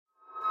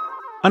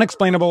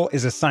Unexplainable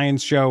is a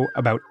science show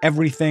about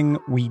everything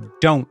we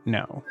don't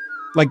know.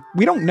 Like,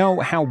 we don't know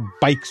how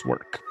bikes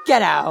work.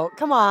 Get out.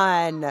 Come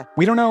on.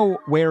 We don't know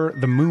where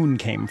the moon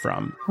came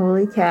from.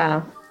 Holy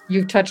cow.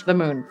 You've touched the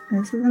moon.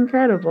 This is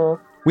incredible.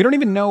 We don't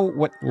even know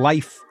what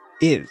life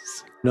is.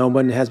 No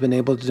one has been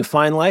able to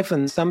define life,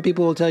 and some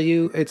people will tell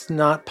you it's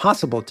not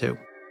possible to.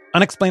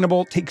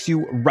 Unexplainable takes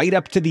you right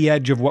up to the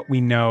edge of what we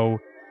know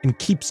and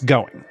keeps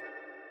going.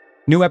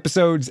 New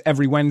episodes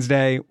every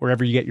Wednesday,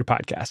 wherever you get your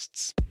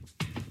podcasts.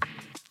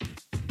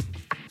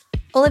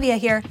 Olivia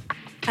here.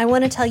 I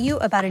want to tell you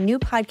about a new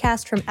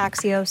podcast from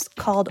Axios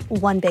called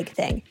One Big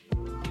Thing.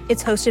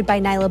 It's hosted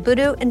by Naila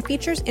Boodoo and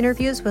features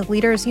interviews with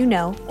leaders you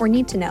know or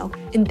need to know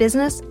in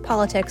business,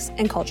 politics,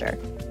 and culture.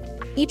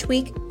 Each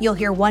week, you'll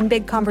hear one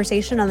big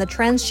conversation on the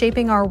trends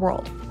shaping our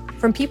world,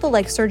 from people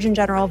like Surgeon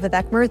General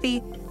Vivek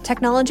Murthy,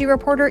 technology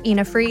reporter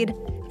Ina Fried,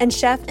 and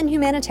chef and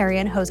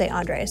humanitarian Jose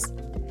Andres.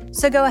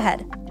 So go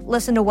ahead,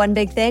 listen to One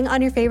Big Thing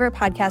on your favorite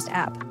podcast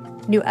app.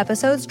 New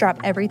episodes drop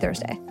every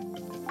Thursday.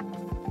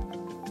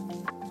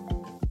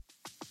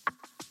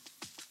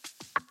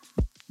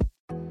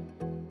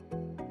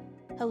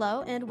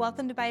 Hello, and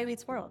welcome to Bio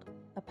Eats World,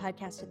 a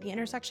podcast at the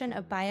intersection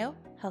of bio,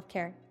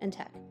 healthcare, and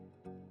tech.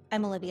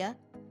 I'm Olivia.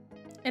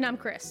 And I'm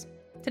Chris.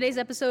 Today's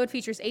episode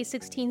features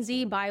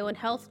A16Z Bio and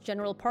Health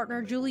General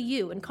Partner Julie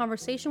Yu in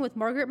conversation with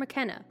Margaret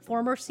McKenna,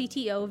 former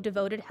CTO of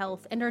Devoted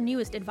Health and our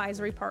newest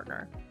advisory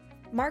partner.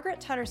 Margaret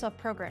taught herself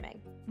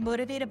programming,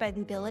 motivated by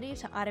the ability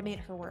to automate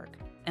her work.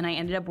 And I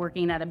ended up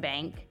working at a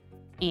bank,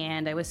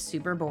 and I was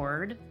super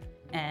bored.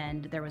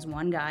 And there was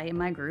one guy in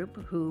my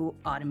group who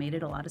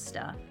automated a lot of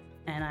stuff.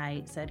 And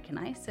I said, "Can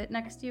I sit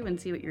next to you and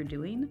see what you're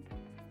doing?"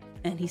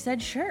 And he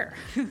said, "Sure."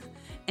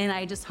 And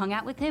I just hung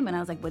out with him, and I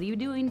was like, "What are you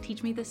doing?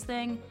 Teach me this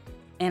thing."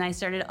 And I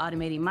started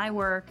automating my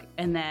work,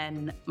 and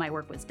then my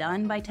work was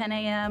done by 10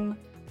 a.m.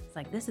 It's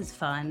like, this is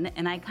fun.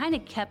 And I kind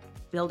of kept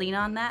building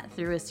on that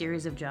through a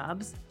series of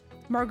jobs.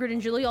 Margaret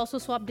and Julie also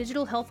swapped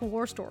digital health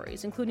war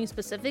stories, including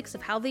specifics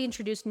of how they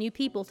introduced new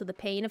people to the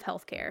pain of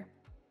healthcare.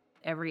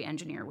 Every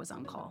engineer was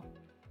on call.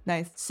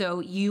 Nice.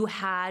 So you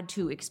had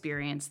to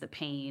experience the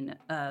pain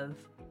of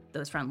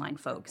those frontline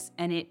folks.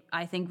 And it,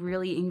 I think,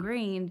 really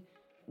ingrained,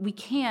 we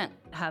can't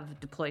have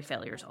deploy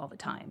failures all the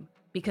time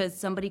because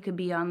somebody could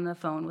be on the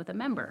phone with a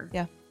member.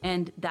 Yeah.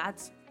 And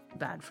that's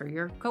bad for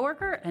your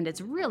coworker, and it's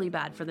really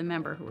bad for the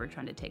member who we're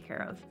trying to take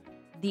care of.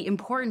 The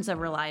importance of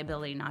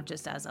reliability, not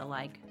just as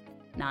a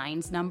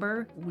nines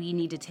number, we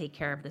need to take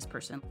care of this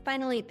person.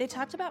 Finally, they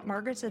talked about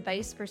Margaret's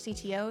advice for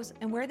CTOs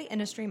and where the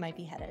industry might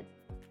be headed.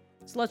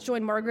 So let's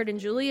join Margaret and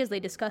Julie as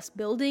they discuss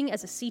building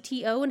as a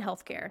CTO in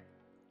healthcare.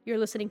 You're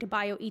listening to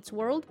Bio Eats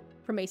World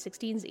from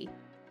A16Z.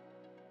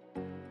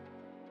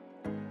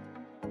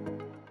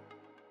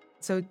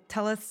 So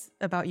tell us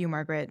about you,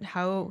 Margaret.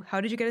 How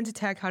did you get into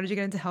tech? How did you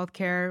get into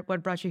healthcare?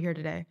 What brought you here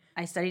today?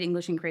 I studied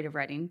English and creative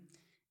writing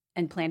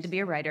and planned to be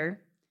a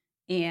writer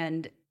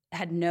and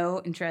had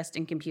no interest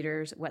in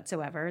computers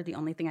whatsoever. The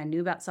only thing I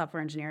knew about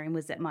software engineering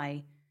was that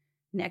my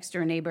next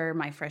door neighbor,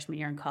 my freshman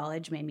year in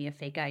college, made me a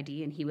fake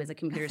ID, and he was a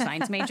computer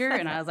science major.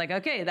 And I was like,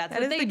 okay, that's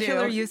what they do. That is the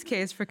killer use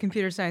case for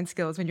computer science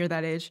skills when you're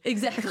that age.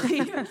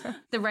 Exactly.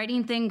 The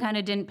writing thing kind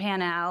of didn't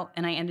pan out,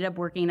 and I ended up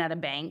working at a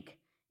bank,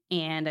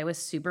 and I was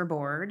super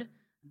bored.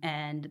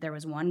 And there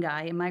was one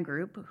guy in my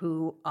group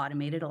who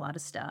automated a lot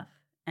of stuff.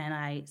 And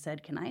I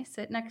said, "Can I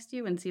sit next to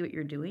you and see what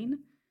you're doing?"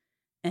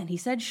 And he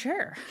said,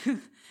 "Sure."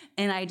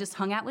 And I just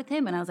hung out with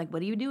him, and I was like,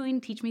 "What are you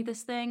doing? Teach me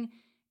this thing."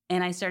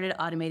 And I started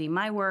automating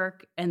my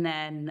work, and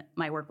then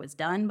my work was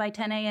done by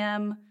 10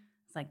 a.m.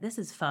 It's like, this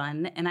is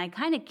fun. And I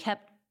kind of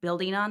kept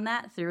building on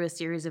that through a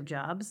series of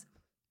jobs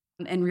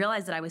and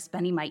realized that I was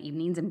spending my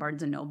evenings in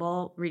Barnes &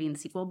 Noble reading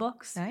sequel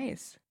books.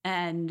 Nice.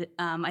 And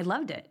I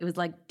loved it. It was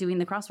like doing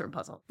the crossword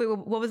puzzle. Wait,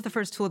 what was the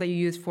first tool that you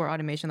used for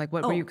automation? Like,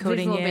 what were you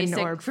coding Visual in Basic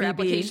or for VB?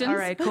 applications? All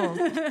right, cool.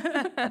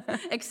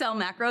 Excel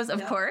macros,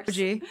 of course.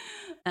 OG.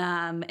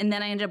 And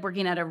then I ended up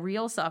working at a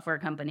real software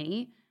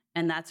company,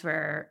 and that's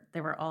where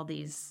there were all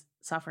these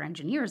software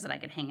engineers that I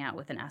could hang out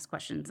with and ask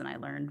questions. And I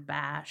learned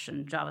Bash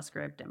and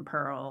JavaScript and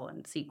Perl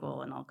and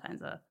SQL and all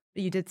kinds of.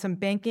 You did some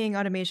banking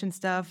automation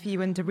stuff. You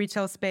went into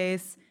retail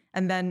space,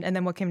 and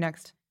then what came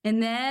next?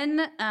 And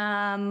then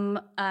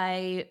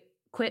I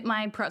quit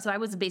so I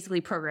was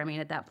basically programming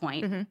at that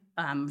point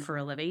for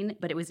a living,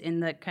 but it was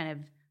in the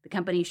the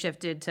company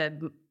shifted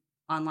to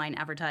online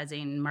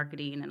advertising,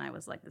 marketing, and I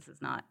was like, this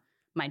is not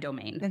my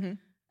domain.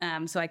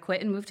 So I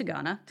quit and moved to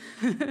Ghana.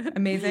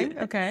 Amazing.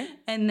 Okay.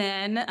 And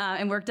then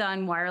and worked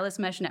on wireless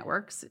mesh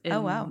networks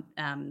in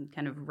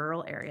kind of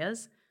rural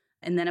areas,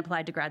 and then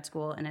applied to grad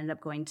school and ended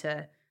up going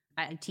to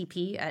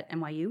ITP at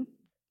NYU.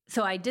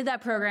 So I did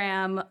that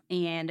program,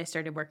 and I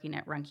started working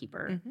at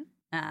Runkeeper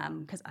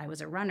because I was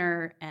a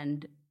runner.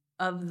 And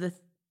of the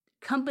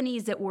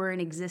companies that were in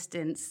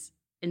existence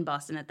in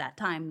Boston at that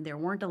time, there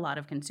weren't a lot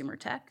of consumer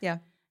tech. Yeah.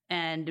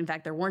 And in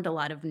fact, there weren't a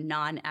lot of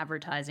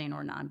non-advertising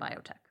or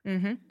non-biotech.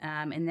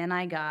 And then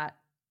I got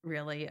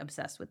really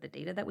obsessed with the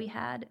data that we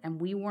had, and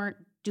we weren't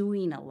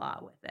doing a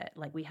lot with it.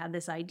 Like, we had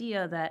this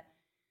idea that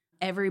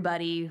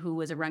everybody who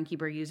was a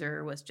Runkeeper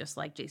user was just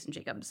like Jason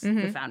Jacobs,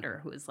 the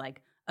founder, who was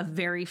like a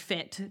very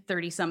fit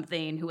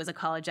 30-something who was a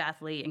college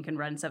athlete and can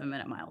run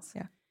 7-minute miles.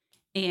 Yeah.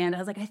 And I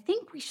was like, I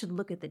think we should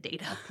look at the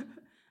data.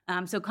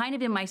 So kind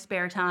of in my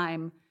spare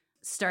time,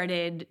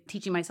 started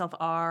teaching myself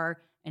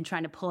R and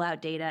trying to pull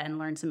out data and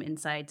learn some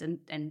insights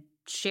and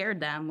shared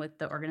them with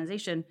the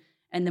organization.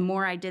 And the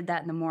more I did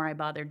that and the more I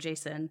bothered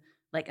Jason,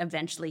 like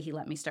eventually he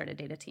let me start a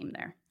data team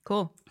there.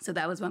 Cool. So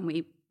that was when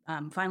we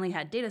finally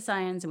had data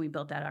science and we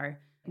built out our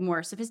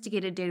more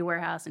sophisticated data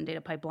warehouse and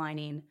data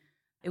pipelining.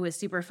 It was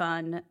super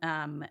fun.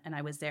 And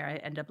I was there. I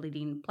ended up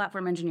leading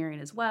platform engineering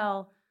as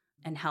well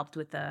and helped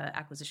with the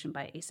acquisition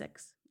by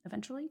ASICS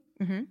eventually,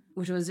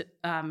 which was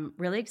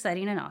really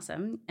exciting and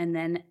awesome. And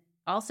then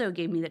also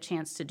gave me the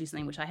chance to do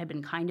something which I had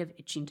been kind of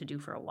itching to do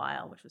for a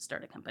while, which was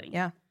start a company.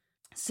 Yeah.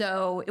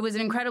 So it was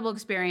an incredible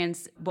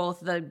experience, both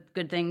the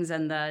good things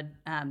and the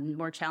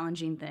more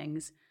challenging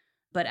things.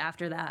 But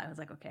after that, I was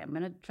like, okay, I'm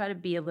going to try to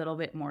be a little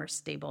bit more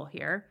stable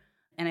here.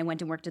 And I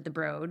went and worked at the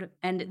Broad.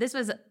 And this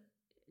was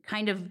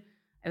kind of,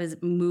 I was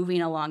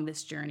moving along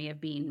this journey of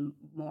being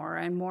more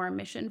and more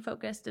mission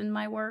focused in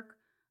my work.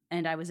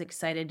 And I was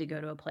excited to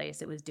go to a place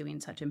that was doing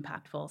such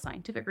impactful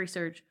scientific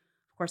research.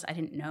 Of course, I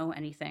didn't know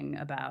anything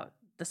about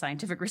the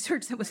scientific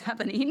research that was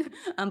happening,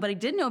 but I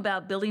did know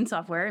about building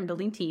software and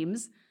building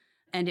teams.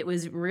 And it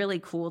was really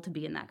cool to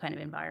be in that kind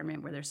of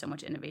environment where there's so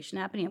much innovation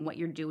happening and what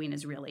you're doing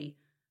is really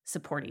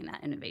supporting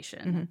that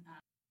innovation.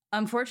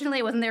 Unfortunately,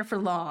 I wasn't there for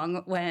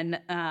long when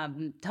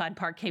Todd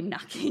Park came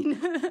knocking.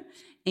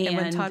 and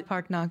when Todd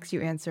Park knocks,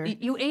 you answer.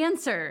 You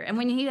answer. And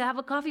when you have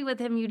a coffee with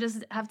him, you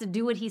just have to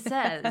do what he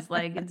says.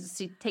 Like,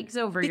 he takes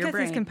over your brain.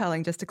 Because he's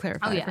compelling, just to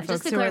clarify for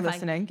folks who are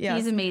listening. Yes.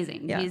 He's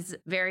amazing. Yeah. He's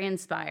very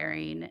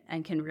inspiring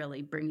and can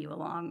really bring you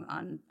along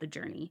on the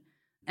journey.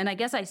 And I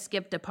guess I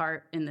skipped a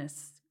part in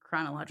this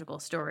chronological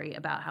story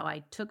about how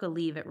I took a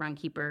leave at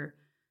Runkeeper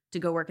to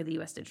go work at the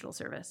U.S. Digital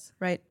Service.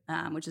 Right.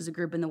 Which is a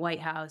group in the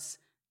White House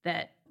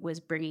that was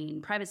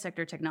bringing private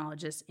sector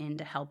technologists in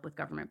to help with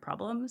government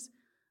problems.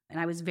 And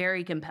I was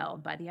very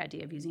compelled by the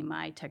idea of using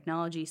my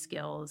technology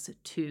skills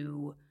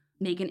to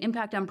make an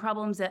impact on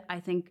problems that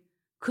I think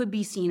could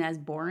be seen as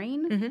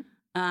boring,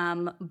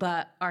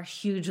 but are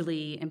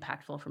hugely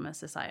impactful from a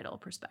societal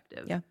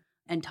perspective. Yeah.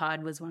 And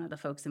Todd was one of the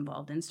folks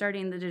involved in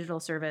starting the digital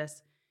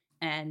service.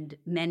 And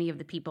many of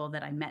the people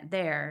that I met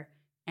there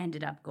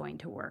ended up going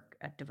to work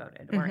at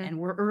Devoted and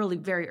were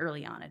very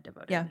early on at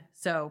Devoted. Yeah.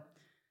 So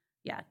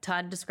yeah,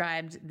 Todd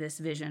described this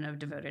vision of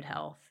Devoted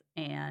Health,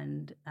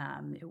 and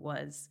it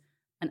was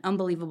an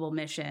unbelievable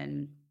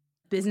mission,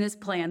 business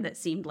plan that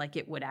seemed like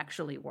it would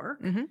actually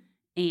work,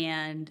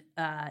 and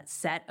a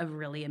set of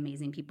really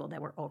amazing people that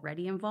were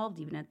already involved,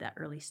 even at that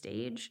early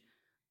stage.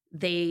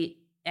 Ed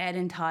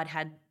and Todd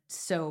had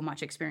so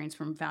much experience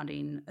from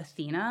founding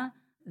Athena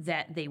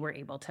that they were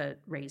able to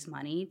raise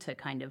money to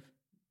kind of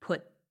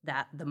put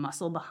the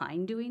muscle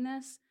behind doing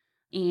this.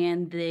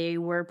 And they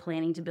were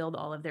planning to build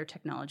all of their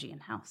technology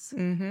in-house,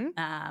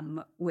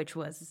 which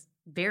was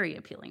very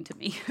appealing to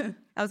me.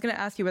 I was going to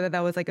ask you whether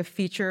that was like a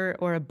feature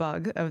or a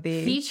bug of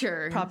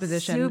the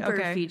proposition.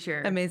 Super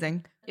feature.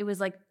 Amazing. It was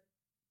like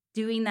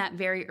doing that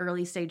very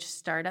early stage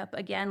startup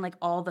again, like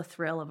all the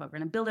thrill of we're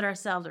going to build it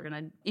ourselves, we're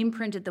going to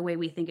imprint it the way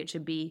we think it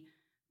should be.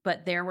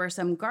 But there were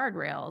some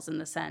guardrails in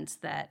the sense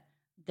that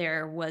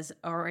there was,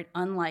 or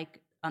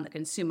unlike on the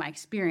consumer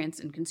experience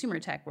in consumer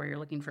tech where you're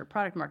looking for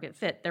product market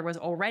fit, there was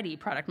already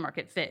product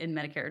market fit in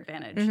Medicare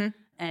Advantage.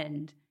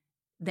 And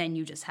then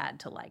you just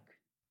had to like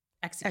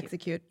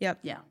execute. Yep.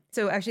 Yeah.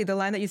 So actually the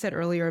line that you said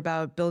earlier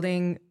about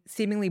building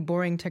seemingly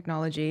boring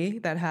technology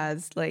that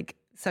has like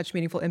such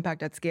meaningful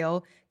impact at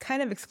scale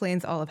kind of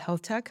explains all of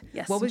health tech.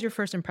 Yes. What was your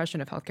first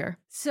impression of healthcare?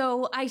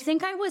 So I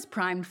think I was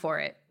primed for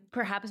it,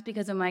 perhaps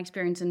because of my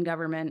experience in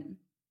government.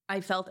 I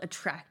felt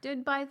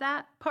attracted by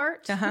that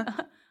part.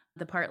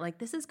 The part like,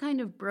 this is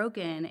kind of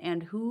broken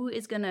and who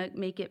is going to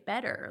make it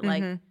better?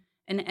 Like,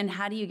 and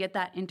how do you get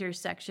that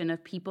intersection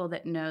of people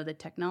that know the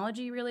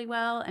technology really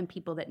well and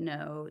people that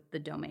know the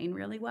domain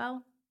really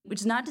well?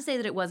 Which is not to say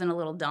that it wasn't a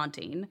little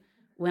daunting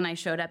when I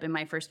showed up in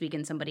my first week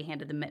and somebody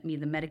handed me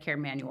the Medicare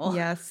manual.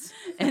 Yes.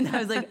 And I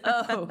was like,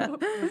 oh,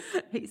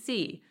 I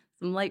see,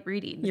 some light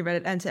reading. You read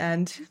it end to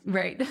end.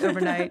 Right.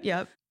 Overnight.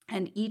 Yep.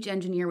 And each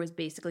engineer was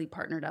basically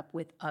partnered up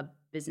with a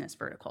business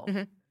vertical.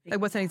 Like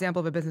what's an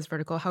example of a business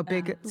vertical? How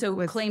big?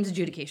 Claims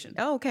adjudication.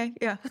 Oh, okay.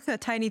 Yeah. A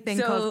tiny thing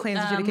called claims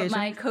adjudication.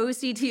 My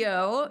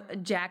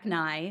co-CTO, Jack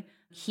Nye,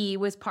 he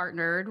was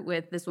partnered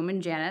with this woman,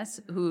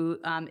 Janice, who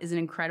is an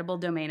incredible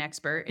domain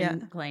expert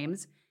in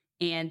claims.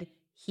 And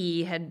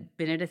he had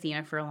been at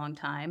Athena for a long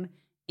time.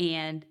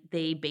 And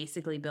they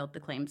basically built the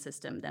claim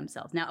system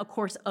themselves. Now, of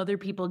course, other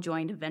people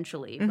joined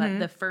eventually. But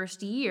the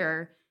first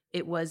year,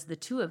 it was the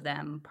two of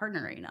them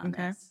partnering on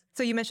this.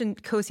 So you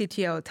mentioned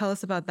co-CTO. Tell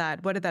us about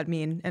that. What did that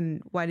mean?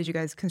 And why did you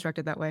guys construct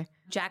it that way?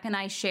 Jack and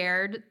I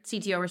shared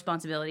CTO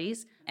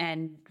responsibilities.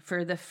 And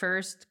for the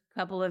first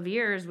couple of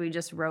years, we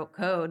just wrote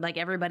code like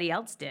everybody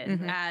else did.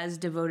 As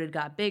Devoted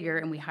got bigger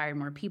and we hired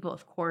more people,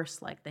 of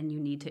course, like then you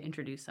need to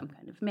introduce some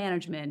kind of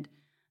management.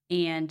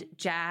 And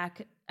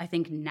Jack, I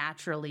think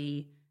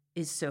naturally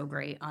is so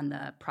great on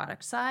the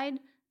product side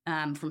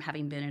from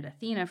having been at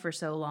Athena for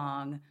so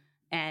long.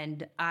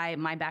 And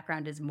my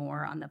background is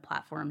more on the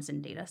platforms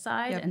and data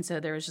side. Yep. And so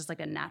there was just like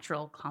a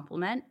natural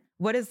complement.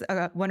 What is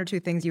one or two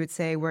things you would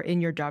say were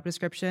in your job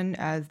description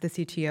as the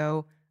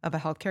CTO of a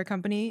healthcare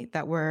company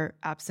that were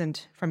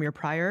absent from your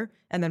prior,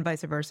 and then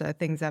vice versa,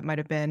 things that might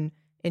have been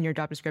in your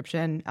job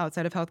description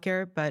outside of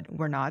healthcare, but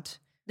were not?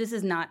 This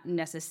is not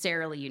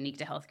necessarily unique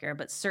to healthcare,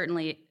 but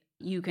certainly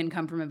you can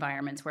come from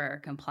environments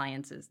where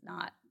compliance is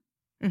not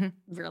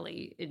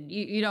really,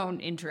 you don't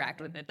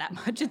interact with it that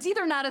much. It's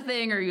either not a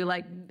thing or you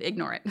like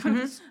ignore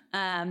it.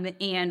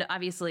 And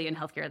obviously in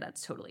healthcare,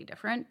 that's totally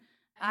different.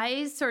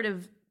 I sort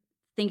of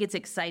think it's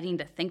exciting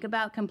to think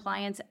about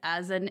compliance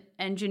as an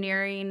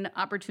engineering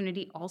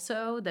opportunity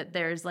also, that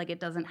there's like,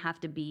 it doesn't have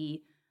to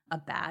be a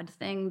bad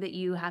thing that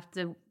you have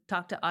to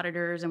talk to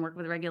auditors and work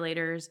with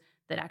regulators,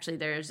 that actually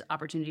there's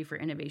opportunity for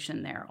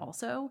innovation there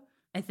also.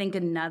 I think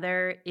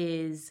another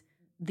is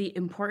the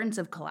importance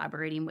of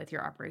collaborating with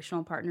your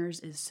operational partners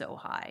is so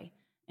high.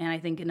 And I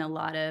think in a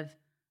lot of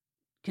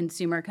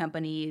consumer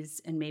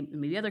companies and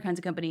maybe other kinds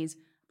of companies,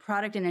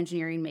 product and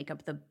engineering make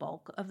up the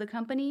bulk of the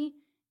company.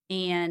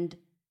 And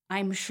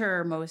I'm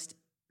sure most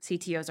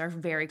CTOs are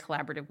very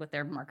collaborative with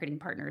their marketing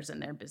partners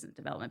and their business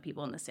development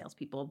people and the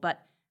salespeople,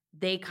 but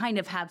they kind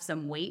of have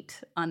some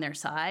weight on their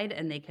side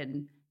and they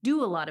can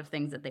do a lot of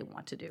things that they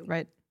want to do.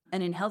 Right.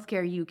 And in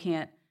healthcare, you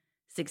can't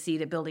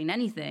succeed at building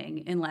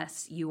anything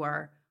unless you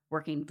are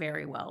working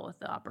very well with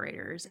the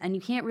operators. And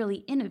you can't really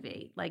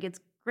innovate. Like, it's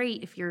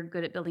great if you're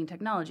good at building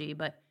technology,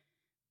 but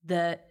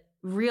the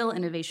real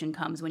innovation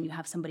comes when you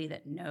have somebody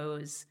that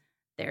knows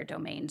their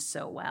domain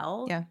so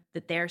well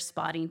that they're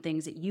spotting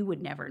things that you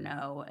would never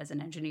know as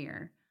an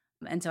engineer.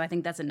 And so I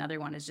think that's another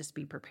one, is just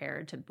be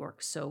prepared to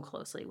work so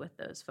closely with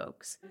those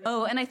folks.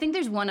 Oh, and I think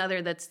there's one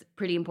other that's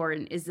pretty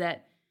important, is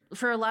that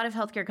for a lot of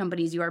healthcare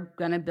companies, you are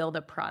going to build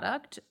a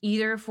product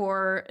either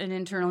for an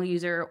internal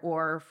user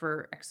or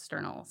for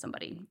external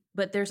somebody.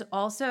 But there's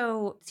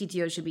also,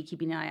 CTOs should be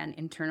keeping an eye on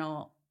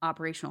internal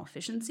operational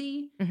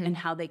efficiency and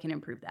how they can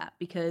improve that,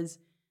 because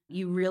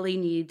you really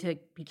need to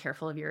be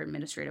careful of your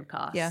administrative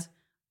costs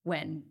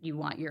when you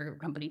want your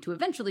company to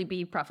eventually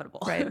be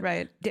profitable.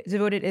 Right.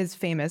 Devoted is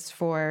famous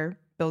for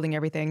building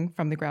everything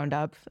from the ground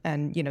up.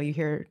 And, you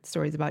hear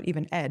stories about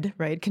even Ed,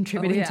 right,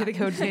 contributing to the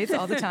code base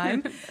all the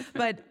time.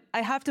 But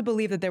I have to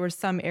believe that there were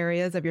some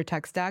areas of your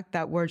tech stack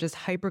that were just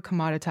hyper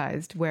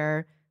commoditized,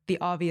 where the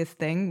obvious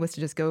thing was to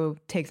just go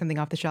take something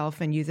off the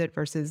shelf and use it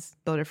versus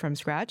build it from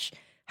scratch.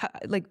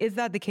 Is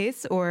that the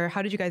case? Or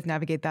how did you guys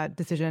navigate that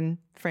decision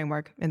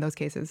framework in those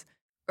cases?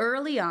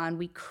 Early on,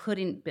 we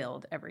couldn't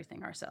build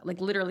everything ourselves.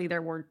 Like, literally,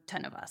 there were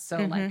 10 of us. So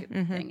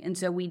thing. And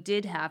so we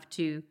did have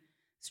to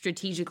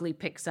strategically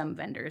pick some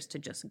vendors to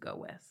just go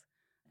with.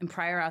 And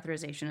prior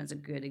authorization is a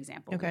good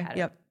example. Okay. We had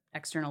an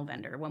external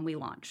vendor when we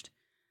launched.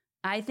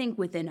 I think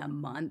within a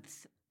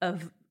month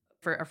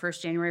for our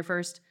first January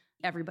 1st,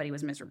 everybody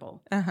was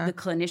miserable. The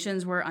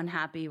clinicians were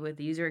unhappy with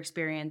the user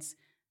experience.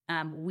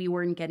 We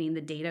weren't getting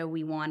the data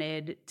we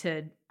wanted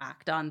to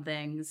act on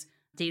things.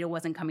 Data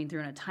wasn't coming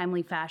through in a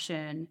timely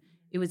fashion.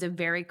 It was a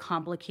very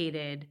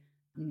complicated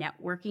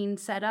networking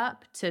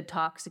setup to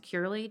talk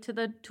securely to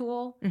the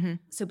tool.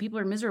 So people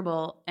are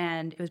miserable.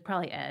 And it was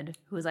probably Ed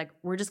who was like,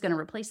 we're just going to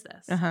replace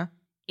this.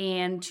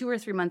 And 2 or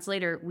 3 months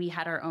later, we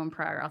had our own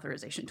prior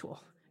authorization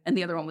tool, and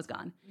the other one was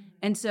gone.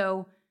 And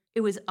so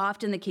it was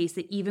often the case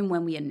that even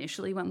when we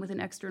initially went with an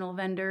external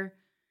vendor,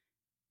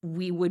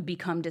 we would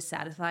become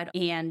dissatisfied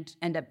and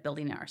end up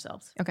building it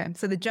ourselves. Okay.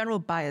 So the general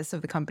bias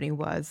of the company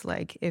was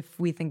like, if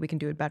we think we can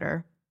do it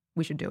better,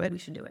 we should do it. We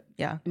should do it.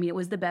 Yeah. I mean, it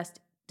was the best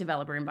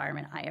developer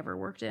environment I ever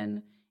worked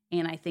in.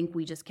 And I think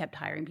we just kept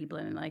hiring people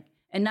in,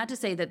 and not to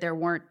say that there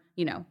weren't,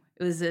 it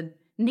was a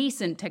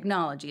nascent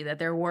technology, that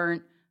there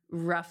weren't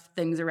rough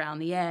things around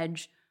the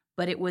edge,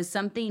 but it was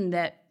something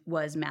that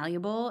was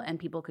malleable and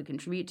people could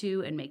contribute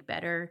to and make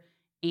better.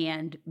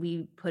 And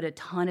we put a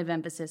ton of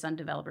emphasis on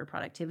developer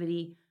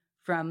productivity.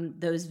 From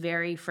those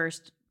very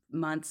first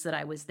months that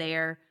I was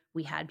there,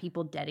 we had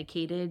people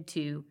dedicated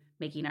to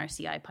making our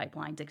CI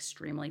pipelines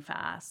extremely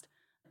fast.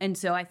 And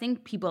so I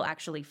think people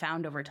actually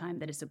found over time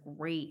that it's a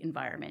great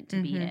environment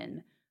to be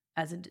in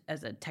as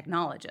a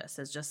technologist,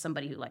 as just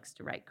somebody who likes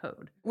to write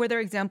code. Were there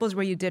examples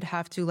where you did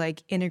have to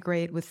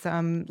integrate with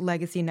some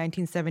legacy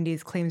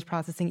 1970s claims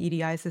processing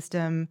EDI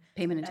system?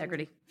 Payment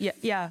integrity.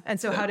 Yeah. And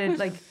so how did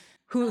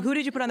who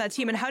did you put on that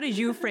team, and how did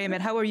you frame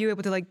it? How were you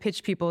able to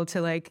pitch people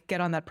to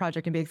get on that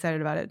project and be excited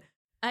about it?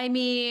 I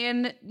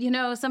mean,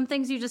 some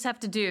things you just have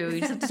to do. You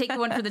just have to take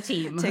one for the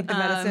team. Take the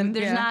medicine.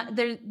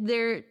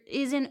 There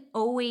isn't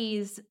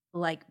always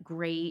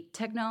great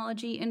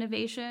technology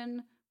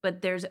innovation,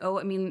 but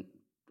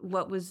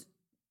what was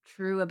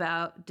true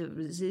about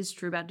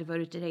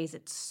Devoted today is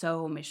it's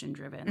so mission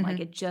driven.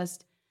 It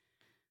just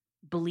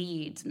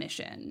bleeds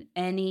mission.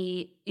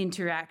 Any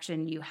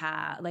interaction you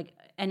have,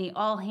 any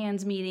all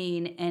hands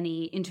meeting,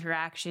 any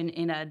interaction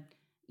in a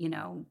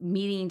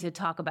meeting to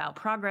talk about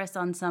progress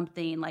on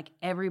something. Like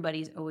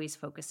everybody's always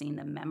focusing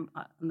on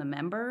the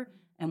member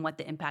and what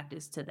the impact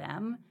is to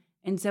them.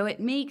 And so it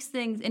makes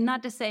things, and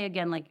not to say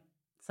again, like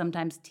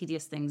sometimes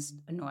tedious things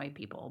annoy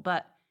people,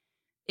 but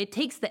it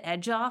takes the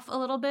edge off a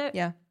little bit.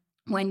 Yeah.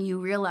 When you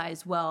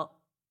realize, well,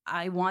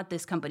 I want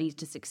this company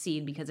to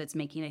succeed because it's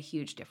making a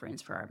huge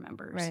difference for our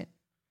members. Right.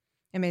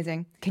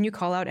 Amazing. Can you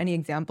call out any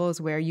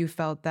examples where you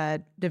felt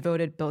that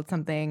Devoted built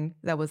something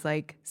that was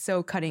like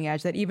so cutting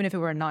edge that even if it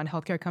were a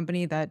non-healthcare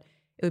company, that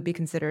it would be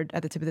considered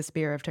at the tip of the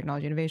spear of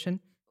technology innovation?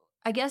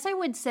 I guess I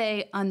would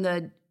say on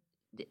the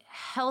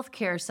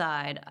healthcare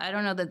side, I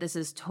don't know that this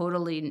is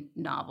totally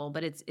novel,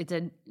 but it's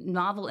a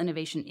novel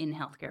innovation in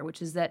healthcare,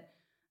 which is that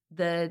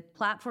the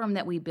platform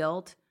that we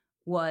built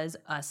was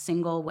a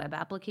single web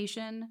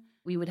application.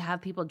 We would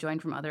have people join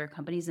from other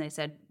companies, and they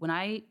said,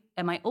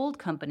 at my old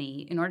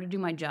company, in order to do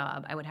my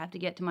job, I would have to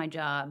get to my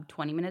job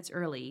 20 minutes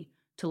early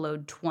to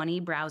load 20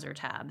 browser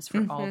tabs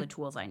for all the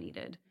tools I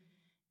needed.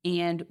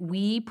 And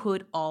we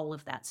put all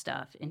of that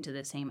stuff into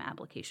the same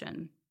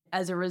application.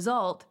 As a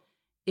result,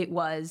 it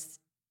was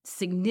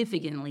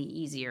significantly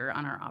easier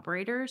on our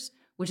operators,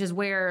 which is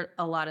where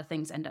a lot of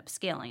things end up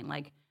scaling.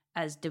 Like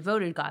as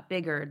Devoted got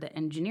bigger, the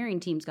engineering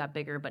teams got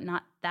bigger, but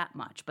not that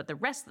much. But the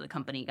rest of the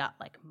company got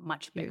like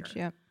much bigger. Huge,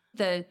 yeah.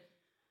 The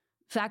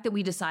fact that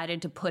we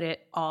decided to put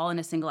it all in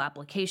a single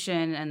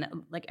application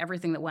and like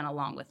everything that went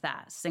along with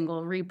that,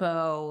 single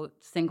repo,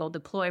 single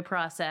deploy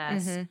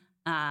process,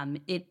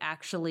 it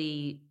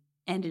actually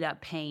ended up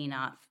paying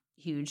off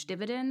huge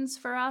dividends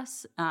for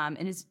us, and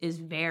is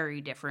very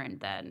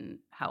different than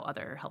how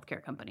other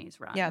healthcare companies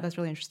run. Yeah, that's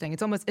really interesting.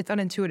 It's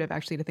unintuitive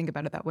actually to think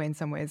about it that way in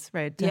some ways,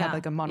 right? To have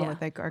like a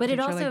monolithic architecture. But it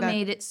also like that.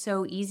 made it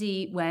so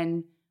easy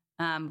when,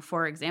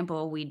 for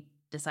example, we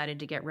decided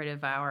to get rid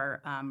of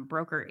our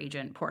broker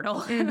agent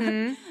portal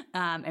and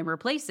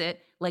replace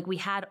it. Like we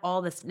had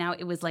all this, now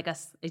it was like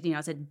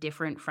it's a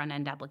different front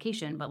end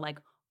application, but like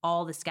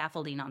all the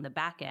scaffolding on the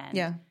back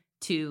end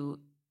to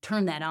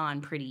turn that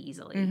on pretty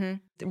easily.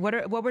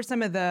 What were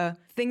some of the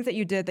things that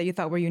you did that you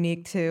thought were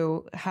unique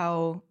to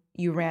how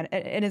you ran,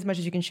 and as much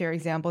as you can share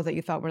examples that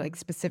you thought were like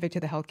specific to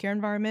the healthcare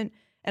environment,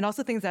 and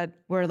also things that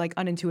were like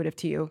unintuitive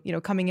to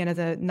you? Coming in as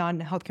a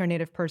non-healthcare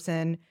native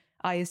person,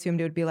 I assumed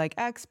it would be like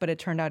X, but it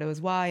turned out it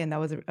was Y, and that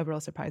was a real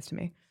surprise to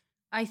me.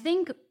 I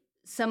think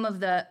some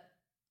of the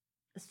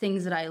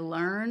things that I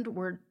learned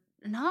were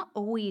not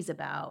always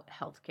about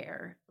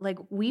healthcare. Like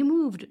we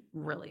moved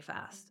really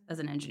fast as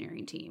an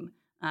engineering team.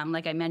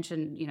 Like I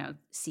mentioned,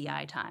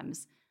 CI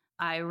times.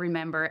 I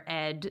remember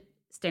Ed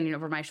standing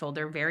over my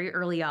shoulder very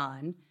early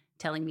on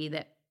telling me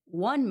that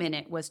 1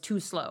 minute was too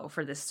slow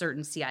for this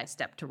certain CI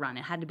step to run.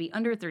 It had to be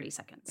under 30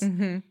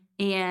 seconds.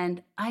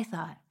 And I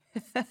thought,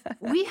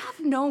 we have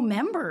no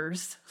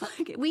members.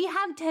 Like we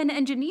have 10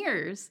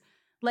 engineers.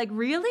 Like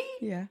really?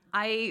 Yeah.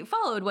 I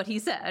followed what he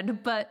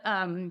said, but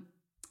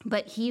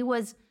he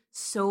was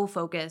so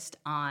focused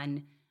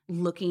on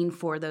looking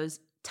for those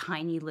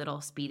tiny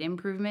little speed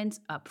improvements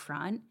up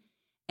front,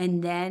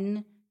 and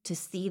then to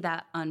see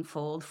that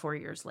unfold 4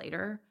 years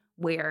later,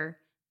 where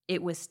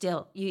it was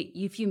still,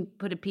 if you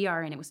put a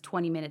PR in, it was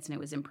 20 minutes and it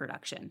was in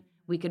production.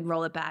 We could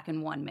roll it back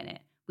in 1 minute.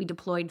 We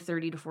deployed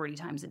 30 to 40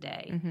 times a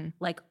day.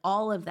 Like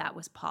all of that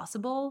was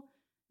possible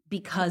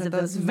because of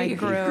those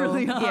micro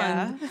early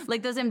on.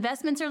 Like those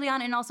investments early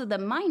on, and also the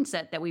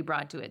mindset that we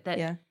brought to it,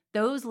 that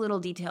those little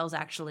details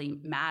actually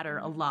matter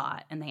a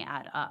lot and they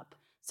add up.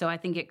 So I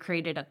think it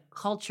created a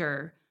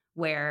culture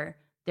where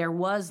there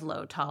was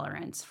low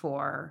tolerance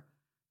for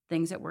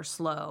things that were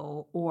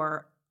slow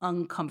or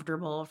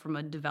uncomfortable from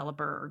a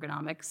developer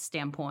ergonomics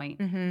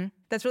standpoint.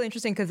 That's really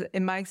interesting because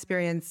in my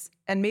experience,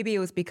 and maybe it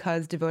was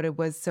because Devoted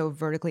was so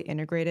vertically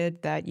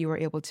integrated that you were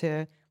able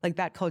to, like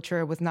that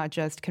culture was not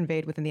just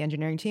conveyed within the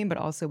engineering team, but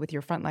also with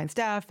your frontline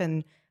staff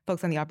and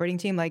folks on the operating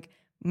team. Like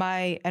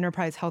my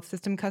enterprise health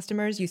system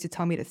customers used to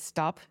tell me to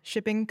stop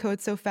shipping code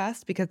so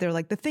fast because they're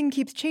like, the thing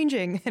keeps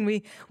changing and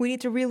we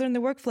need to relearn the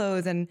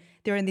workflows. And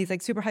they're in these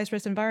like super high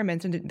stress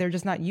environments and they're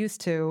just not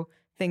used to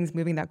things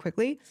moving that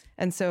quickly.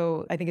 And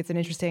so I think it's an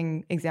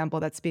interesting example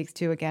that speaks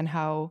to, again,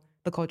 how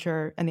the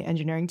culture and the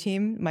engineering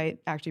team might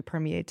actually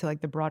permeate to like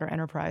the broader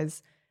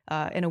enterprise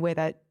in a way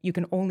that you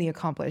can only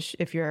accomplish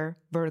if you're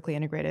vertically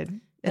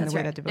integrated in the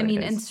way that Devoted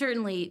is. And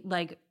certainly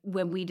like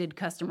when we did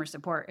customer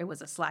support, it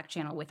was a Slack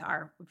channel with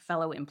our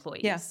fellow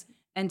employees. Yes.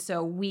 And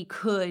so we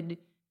could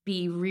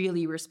be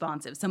really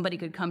responsive. Somebody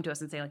could come to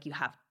us and say like, you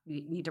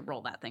need to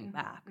roll that thing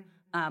back,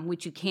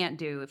 which you can't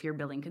do if you're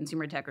building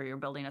consumer tech or you're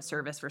building a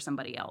service for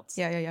somebody else.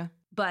 Yeah.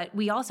 But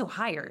we also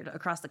hired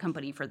across the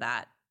company for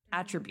that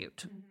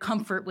attribute,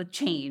 comfort with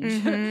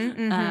change,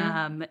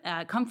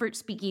 comfort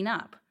speaking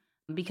up,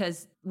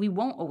 because we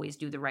won't always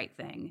do the right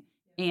thing.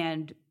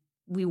 And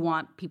we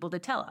want people to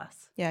tell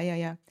us.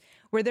 Yeah.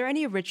 Were there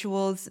any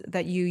rituals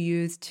that you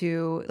used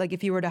to, like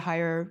if you were to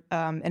hire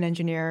an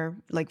engineer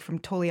like from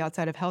totally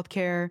outside of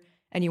healthcare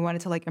and you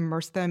wanted to like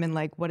immerse them in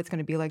like what it's going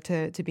to be like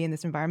to be in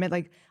this environment?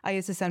 Like I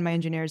used to send my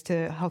engineers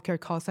to healthcare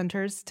call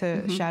centers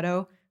to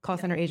shadow call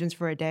center agents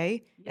for a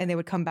day, and they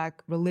would come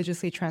back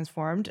religiously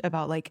transformed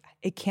about like,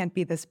 it can't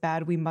be this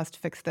bad. We must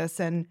fix this.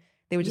 And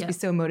they would just be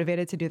so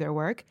motivated to do their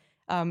work.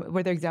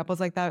 Were there examples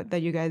like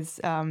that you guys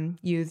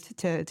used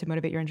to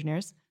motivate your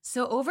engineers?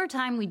 So over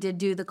time, we did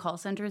do the call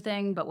center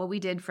thing, but what we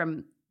did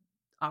from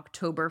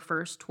October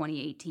 1st,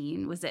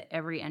 2018 was that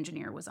every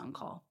engineer was on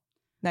call.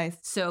 Nice.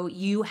 So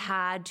you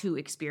had to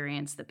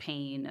experience the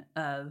pain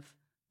of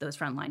those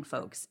frontline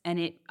folks. And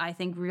it, I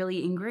think,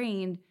 really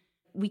ingrained,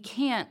 we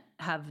can't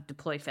have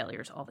deploy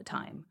failures all the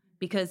time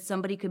because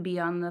somebody could be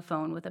on the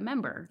phone with a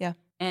member. Yeah.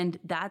 And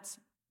that's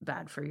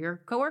bad for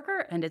your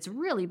coworker, and it's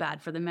really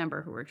bad for the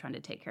member who we're trying to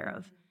take care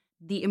of.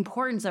 The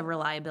importance of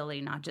reliability,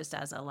 not just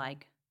as a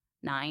like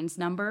nines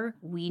number,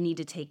 we need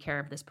to take care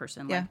of this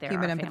person like they're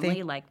our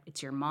family, like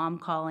it's your mom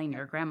calling,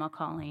 your grandma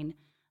calling.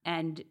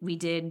 And we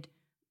did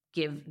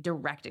give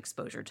direct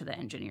exposure to the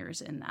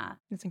engineers in that.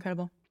 That's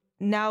incredible.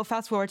 Now,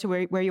 fast forward to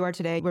where you are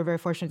today. We're very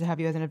fortunate to have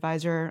you as an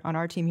advisor on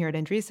our team here at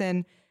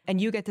Andreessen, and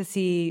you get to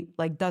see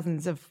like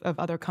dozens of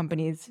other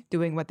companies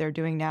doing what they're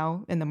doing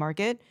now in the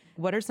market.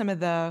 What are some of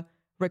the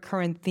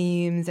recurrent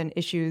themes and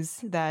issues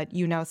that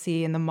you now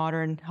see in the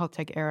modern health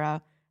tech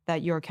era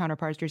that your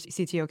counterparts, your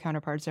CTO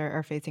counterparts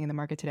are facing in the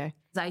market today?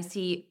 I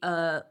see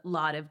a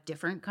lot of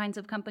different kinds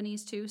of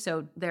companies too.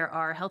 So there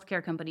are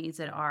healthcare companies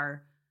that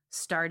are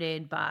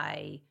started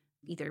by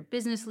either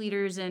business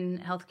leaders in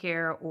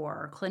healthcare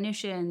or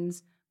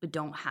clinicians, but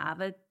don't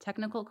have a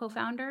technical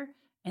co-founder.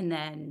 And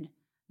then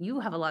you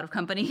have a lot of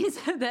companies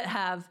that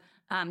have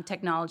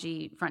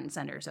technology front and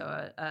center. So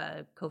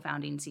a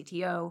co-founding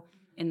CTO.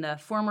 In the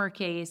former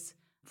case,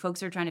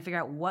 folks are trying to figure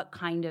out what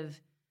kind of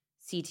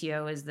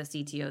CTO is the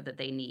CTO that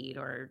they need,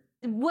 or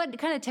what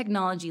kind of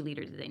technology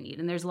leader do they need.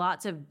 And there's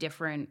lots of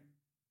different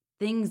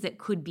things that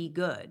could be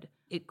good.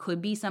 It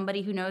could be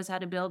somebody who knows how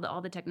to build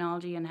all the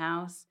technology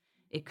in-house.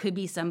 It could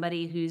be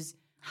somebody whose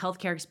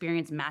healthcare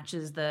experience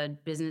matches the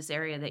business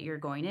area that you're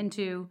going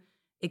into.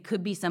 It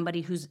could be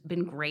somebody who's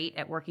been great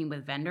at working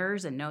with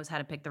vendors and knows how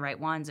to pick the right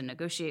ones and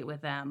negotiate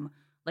with them.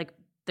 Like,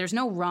 there's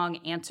no wrong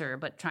answer,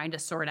 but trying to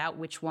sort out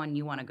which one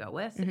you want to go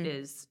with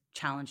is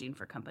challenging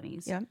for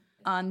companies. Yeah.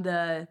 On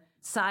the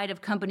side of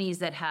companies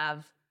that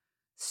have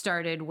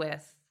started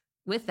with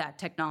that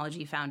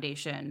technology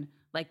foundation,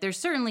 like there's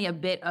certainly a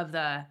bit of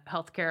the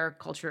healthcare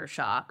culture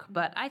shock,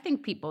 but I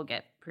think people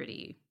get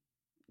pretty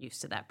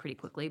used to that pretty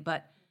quickly.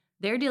 But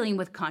they're dealing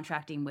with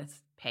contracting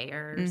with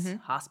payers,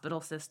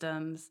 hospital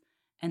systems,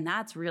 and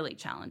that's really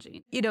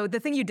challenging. You know, the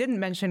thing you didn't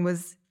mention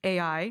was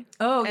AI.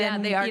 Oh, yeah,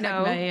 they are talking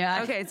about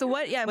AI. Okay, so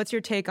what's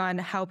your take on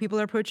how people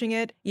are approaching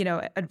it? You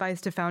know,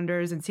 advice to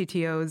founders and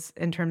CTOs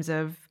in terms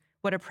of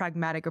what a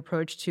pragmatic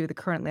approach to the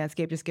current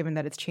landscape, just given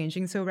that it's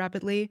changing so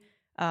rapidly,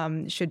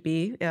 should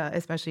be,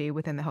 especially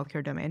within the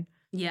healthcare domain.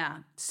 Yeah.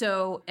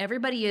 So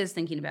everybody is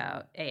thinking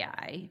about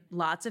AI.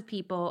 Lots of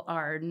people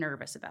are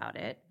nervous about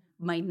it.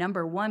 My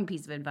number one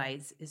piece of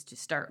advice is to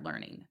start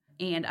learning.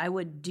 And I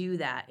would do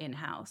that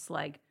in-house.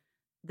 Like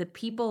the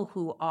people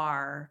who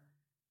are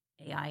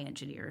AI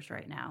engineers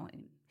right now,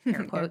 in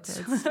air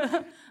quotes,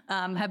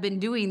 have been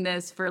doing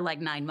this for like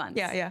 9 months.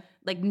 Yeah.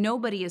 Like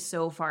nobody is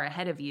so far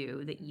ahead of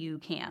you that you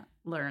can't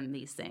learn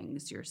these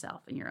things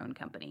yourself in your own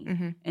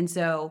company. And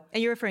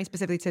you're referring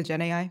specifically to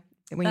Gen AI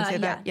when you say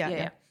that?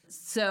 Yeah.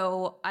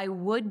 So I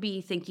would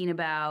be thinking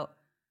about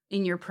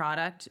in your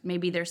product,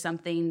 maybe there's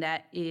something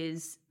that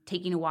is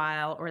taking a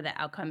while or the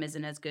outcome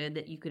isn't as good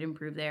that you could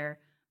improve there.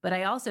 But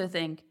I also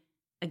think,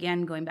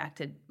 again, going back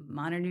to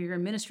monitor your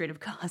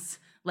administrative costs,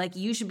 like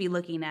you should be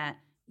looking at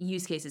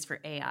use cases for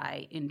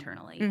AI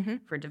internally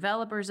for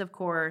developers, of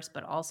course,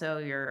 but also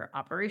your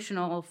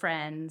operational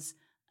friends,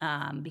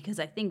 because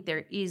I think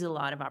there is a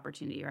lot of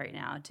opportunity right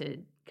now to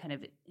kind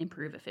of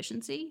improve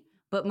efficiency.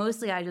 But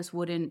mostly I just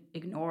wouldn't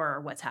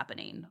ignore what's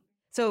happening.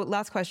 So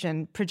last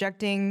question,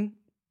 projecting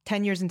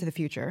 10 years into the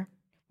future,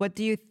 what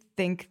do you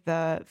think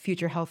the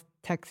future health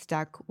tech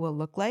stack will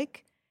look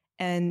like?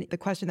 And the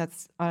question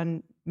that's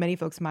on many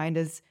folks' mind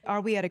is,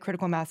 are we at a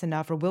critical mass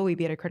enough, or will we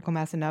be at a critical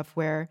mass enough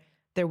where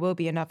there will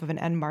be enough of an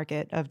end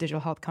market of digital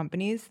health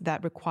companies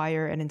that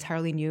require an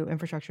entirely new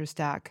infrastructure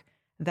stack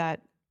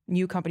that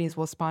new companies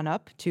will spawn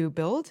up to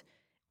build,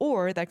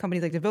 or that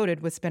companies like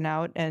Devoted would spin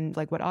out, and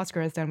like what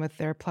Oscar has done with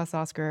their Plus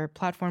Oscar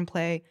platform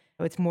play,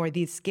 it's more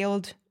these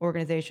scaled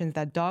organizations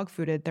that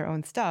dog-fooded their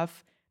own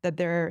stuff, that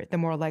they're the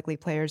more likely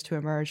players to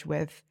emerge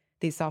with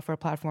these software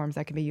platforms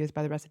that can be used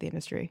by the rest of the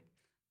industry.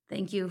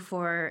 Thank you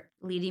for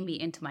leading me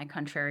into my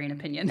contrarian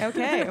opinion.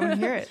 Okay, I want to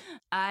hear it.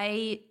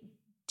 I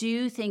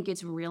do think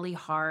it's really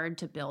hard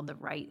to build the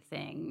right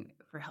thing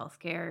for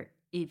healthcare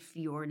if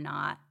you're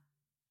not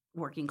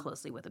working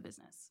closely with a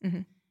business.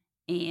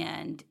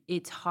 And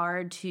it's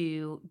hard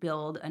to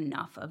build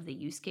enough of the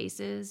use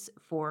cases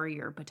for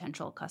your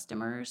potential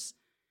customers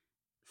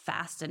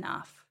fast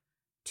enough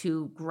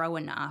to grow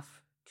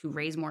enough to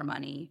raise more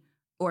money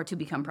or to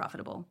become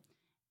profitable.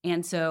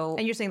 And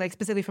you're saying like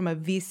specifically from a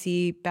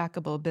VC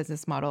backable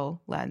business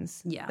model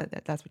lens. Yeah.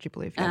 That's what you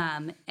believe. Yeah.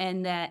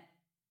 And that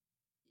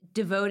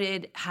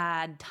Devoted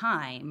had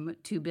time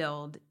to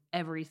build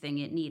everything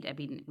it needed. I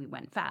mean, we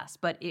went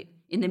fast, but it,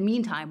 in the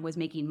meantime, was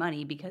making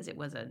money because it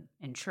was an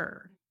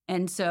insurer.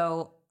 And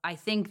so I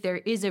think there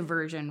is a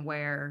version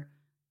where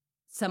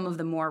some of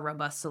the more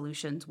robust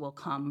solutions will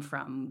come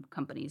from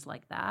companies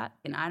like that.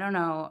 And I don't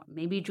know,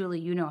 maybe Julie,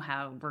 you know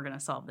how we're going to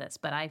solve this,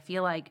 but I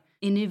feel like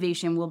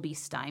innovation will be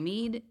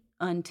stymied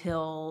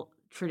until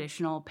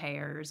traditional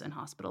payers and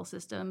hospital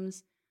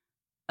systems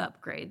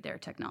upgrade their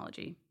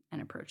technology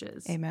and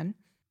approaches. Amen.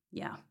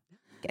 Yeah.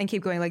 And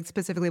keep going, like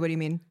specifically, what do you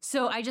mean?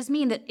 So I just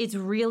mean that it's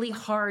really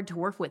hard to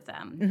work with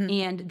them.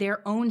 And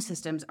their own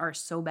systems are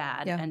so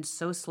bad and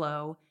so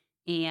slow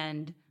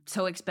and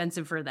so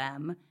expensive for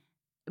them,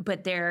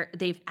 but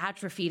they've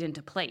atrophied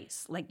into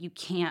place. Like, you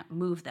can't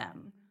move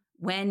them.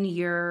 When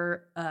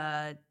you're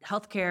a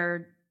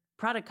healthcare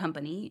product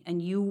company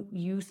and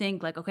you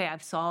think like, okay,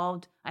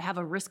 I have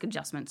a risk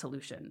adjustment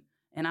solution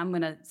and I'm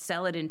going to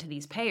sell it into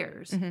these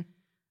payers.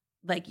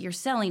 Like, you're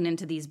selling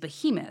into these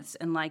behemoths,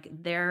 and like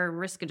their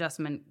risk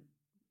adjustment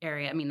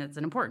area, I mean, that's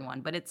an important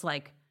one, but it's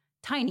like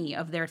tiny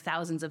of their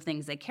thousands of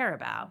things they care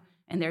about.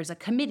 And there's a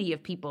committee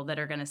of people that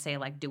are going to say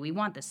like, do we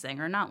want this thing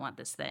or not want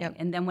this thing?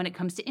 And then when it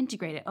comes to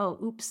integrate it, oh,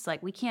 oops,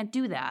 like we can't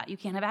do that. You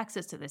can't have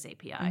access to this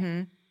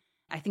API.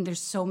 I think there's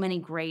so many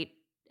great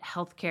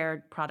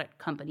healthcare product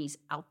companies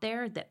out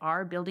there that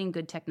are building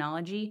good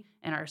technology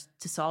and are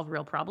to solve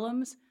real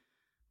problems.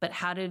 But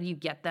how do you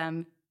get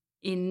them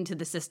into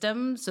the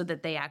system so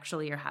that they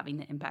actually are having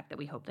the impact that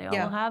we hope they all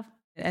will have?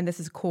 And this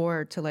is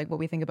core to like what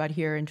we think about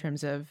here in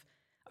terms of,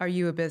 are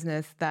you a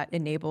business that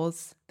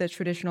enables the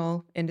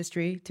traditional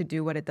industry to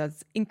do what it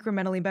does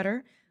incrementally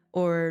better?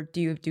 Or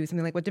do you do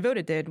something like what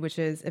Devoted did, which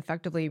is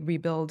effectively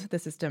rebuild the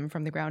system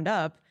from the ground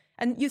up?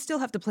 And you still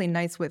have to play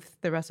nice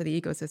with the rest of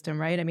the ecosystem,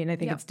 right? I mean, I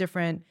think it's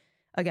different.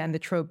 Again, the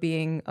trope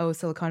being, oh,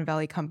 Silicon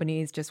Valley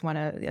companies just want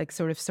to like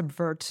sort of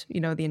subvert,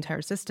 the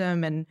entire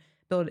system and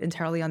build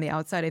entirely on the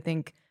outside. I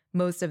think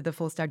most of the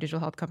full stack digital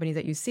health companies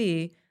that you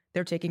see,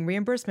 they're taking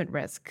reimbursement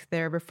risk.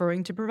 They're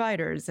referring to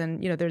providers.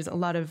 And, there's a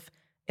lot of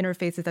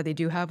interfaces that they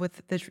do have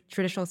with the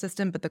traditional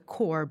system, but the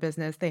core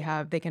business they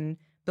can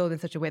build in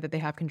such a way that they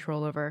have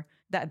control over.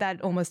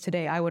 That almost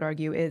today, I would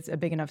argue, is a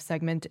big enough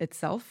segment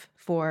itself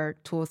for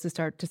tools to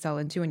start to sell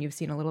into, and you've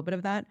seen a little bit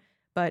of that.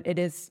 But it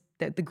is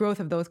the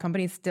growth of those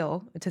companies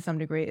still, to some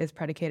degree, is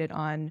predicated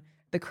on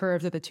the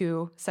curves of the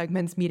two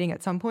segments meeting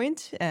at some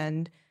point,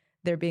 and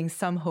there being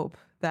some hope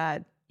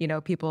that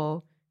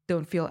people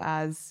don't feel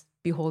as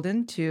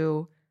beholden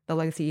to the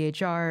legacy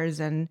EHRs,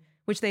 and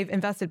which they've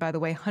invested, by the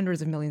way,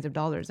 hundreds of millions of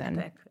dollars in.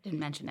 Epic. Didn't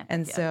mention it.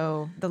 And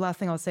so the last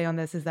thing I'll say on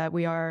this is that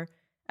we are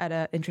at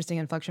an interesting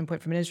inflection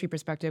point from an industry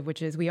perspective,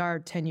 which is we are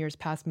 10 years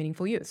past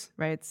meaningful use,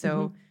 right?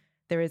 So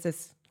there is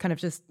this kind of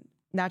just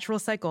natural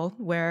cycle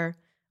where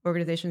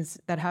organizations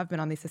that have been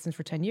on these systems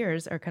for 10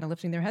 years are kind of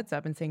lifting their heads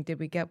up and saying, did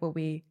we get what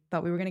we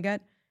thought we were going to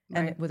get?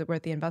 And was it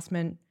worth the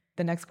investment?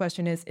 The next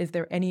question is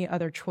there any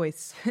other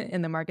choice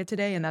in the market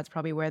today? And that's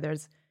probably where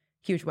there's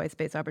huge white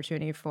space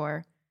opportunity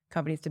for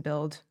companies to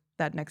build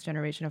that next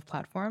generation of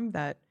platform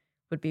that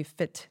would be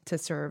fit to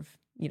serve,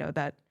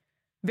 that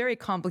very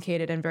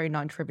complicated and very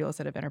non-trivial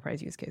set of enterprise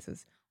use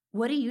cases.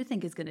 What do you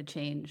think is going to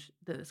change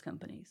those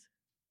companies?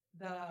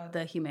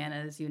 The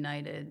Humanas,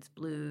 Uniteds,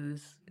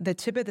 Blues. The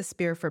tip of the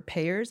spear for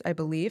payers, I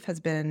believe, has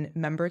been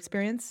member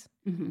experience.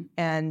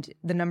 And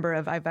the number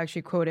of, I've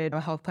actually quoted a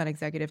health plan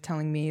executive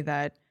telling me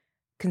that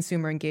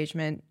consumer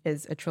engagement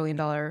is $1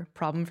 trillion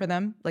problem for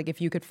them. Like, if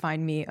you could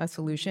find me a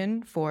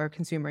solution for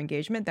consumer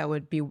engagement, that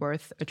would be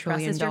worth $1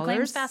 trillion. Process your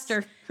claims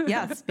faster.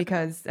 Yes,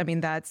 because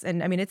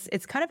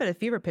it's kind of at a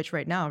fever pitch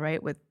right now,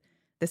 right? With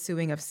the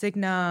suing of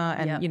Cigna,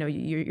 and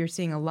you're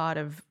seeing a lot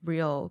of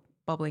real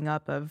bubbling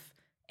up of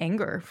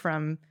anger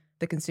from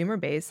the consumer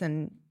base,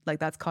 and like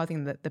that's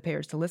causing the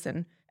payers to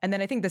listen. And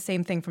then I think the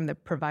same thing from the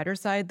provider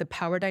side. The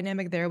power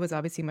dynamic there was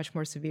obviously much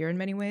more severe in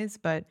many ways,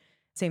 but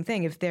same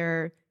thing. If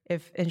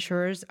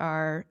insurers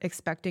are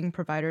expecting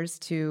providers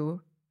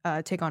to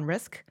take on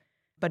risk,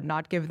 but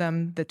not give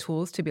them the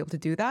tools to be able to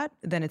do that,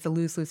 then it's a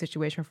lose-lose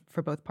situation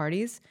for both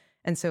parties.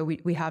 And so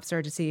we have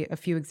started to see a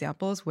few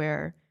examples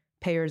where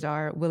payers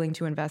are willing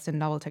to invest in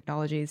novel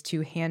technologies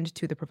to hand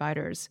to the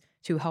providers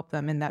to help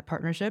them in that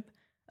partnership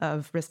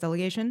of risk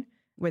delegation,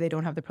 where they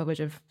don't have the privilege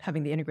of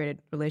having the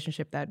integrated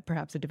relationship that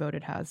perhaps a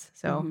Devoted has.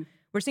 So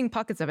we're seeing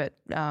pockets of it,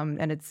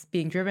 and it's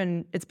being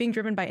driven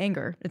by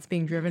anger. It's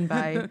being driven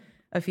by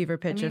a fever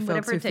pitch of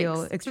folks who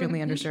feel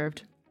extremely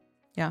underserved.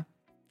 Yeah,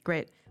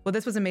 great. Well,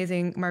 this was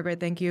amazing. Margaret,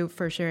 thank you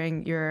for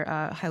sharing your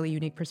highly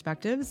unique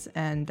perspectives.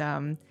 And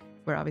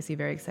we're obviously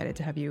very excited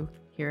to have you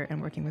here and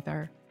working with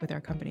our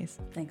companies.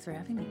 Thanks for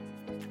having me.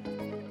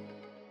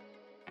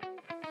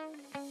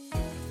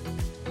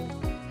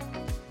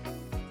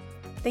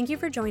 Thank you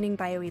for joining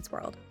BioEats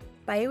World.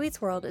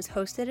 BioEats World is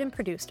hosted and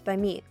produced by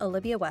me,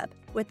 Olivia Webb,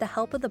 with the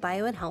help of the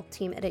Bio and Health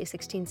team at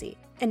A16Z,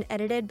 and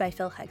edited by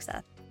Phil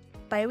Hegseth.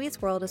 BioEats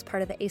World is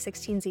part of the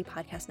A16Z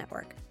podcast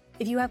network.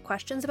 If you have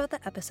questions about the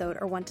episode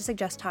or want to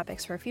suggest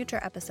topics for a future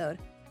episode,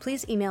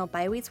 please email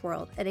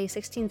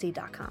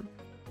bioeatsworld@a16z.com.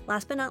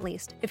 Last but not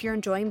least, if you're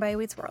enjoying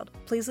BioEats World,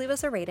 please leave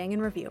us a rating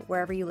and review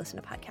wherever you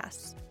listen to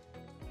podcasts.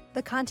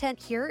 The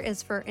content here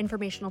is for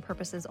informational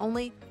purposes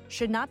only,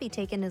 should not be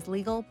taken as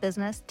legal,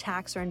 business,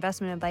 tax, or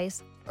investment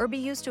advice, or be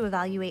used to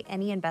evaluate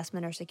any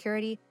investment or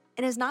security,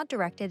 and is not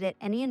directed at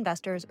any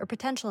investors or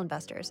potential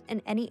investors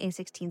in any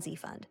A16Z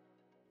fund.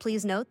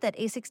 Please note that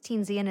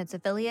A16Z and its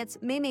affiliates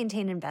may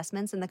maintain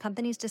investments in the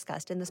companies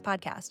discussed in this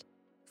podcast.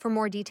 For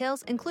more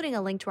details, including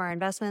a link to our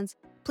investments,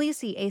 please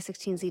see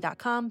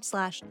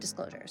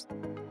a16z.com/disclosures.